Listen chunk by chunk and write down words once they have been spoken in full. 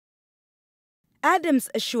Adams'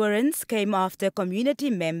 assurance came after community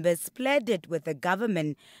members pleaded with the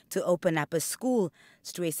government to open up a school,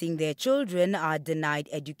 stressing their children are denied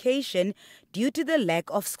education due to the lack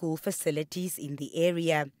of school facilities in the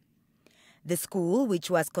area. The school, which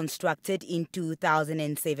was constructed in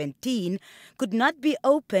 2017, could not be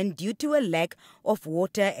opened due to a lack of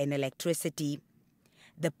water and electricity.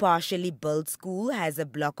 The partially built school has a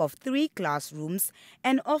block of 3 classrooms,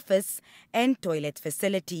 an office and toilet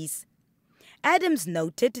facilities. Adams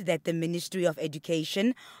noted that the Ministry of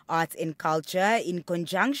Education, Arts and Culture, in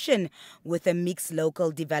conjunction with a mixed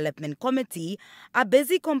local development committee, are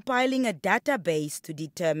busy compiling a database to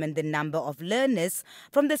determine the number of learners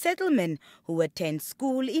from the settlement who attend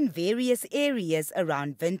school in various areas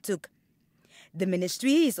around Windhoek. The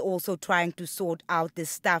ministry is also trying to sort out the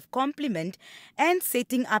staff complement and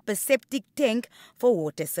setting up a septic tank for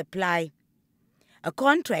water supply. A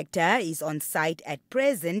contractor is on site at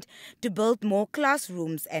present to build more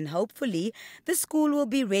classrooms, and hopefully the school will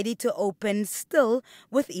be ready to open still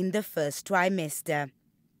within the first trimester.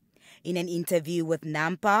 In an interview with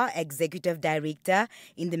Nampa, Executive Director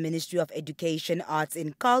in the Ministry of Education, Arts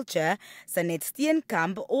and Culture, Sanet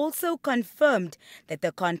Steenkamp also confirmed that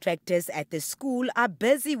the contractors at the school are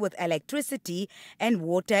busy with electricity and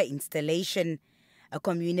water installation. A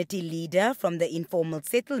community leader from the informal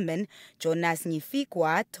settlement, Jonas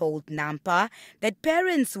Nyifikwa, told Nampa that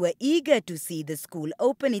parents were eager to see the school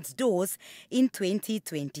open its doors in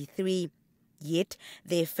 2023. Yet,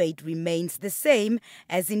 their fate remains the same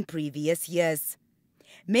as in previous years.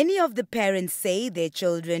 Many of the parents say their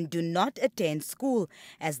children do not attend school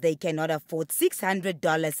as they cannot afford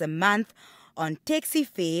 $600 a month on taxi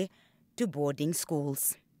fare to boarding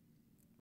schools.